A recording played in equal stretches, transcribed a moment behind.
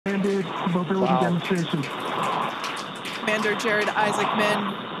Standard mobility demonstration. Commander Jared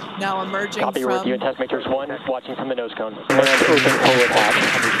Isaacman now emerging Copy, from... review and test matrix 1, watching from the nose cone. And open forward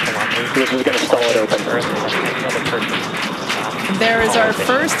hatch. This is going to stall it open. There is our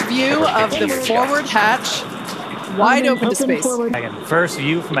first view of the forward hatch, wide open to space. First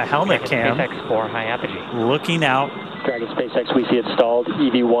view from a helmet cam. SpaceX 4 high apogee. Looking out. Dragon SpaceX, we see it stalled.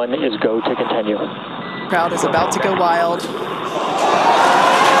 EV1 is go to continue. Crowd is about to go wild.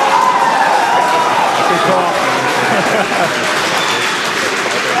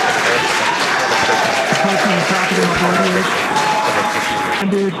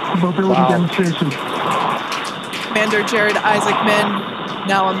 Standard mobility demonstration. Commander Jared Isaacman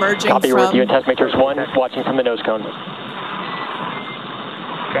now emerging Copy, from... review and test matrix 1, watching from the nose cone.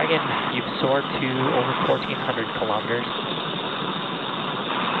 Dragon, you've soared to over 1,400 kilometers.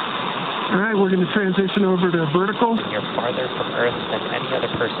 All right, we're going to transition over to vertical. You're farther from Earth than any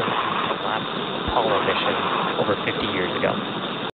other person in the last Apollo mission over 50 years ago.